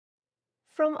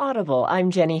From Audible, I'm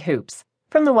Jenny Hoops.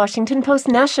 From the Washington Post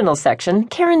National section,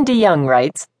 Karen DeYoung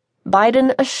writes,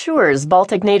 Biden assures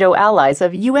Baltic NATO allies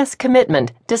of U.S.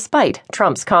 commitment despite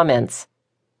Trump's comments.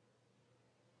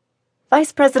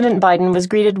 Vice President Biden was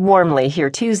greeted warmly here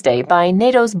Tuesday by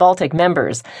NATO's Baltic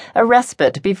members, a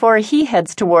respite before he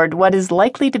heads toward what is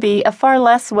likely to be a far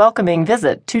less welcoming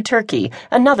visit to Turkey,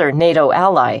 another NATO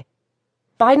ally.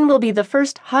 Biden will be the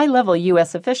first high-level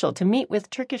U.S. official to meet with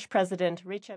Turkish President Recep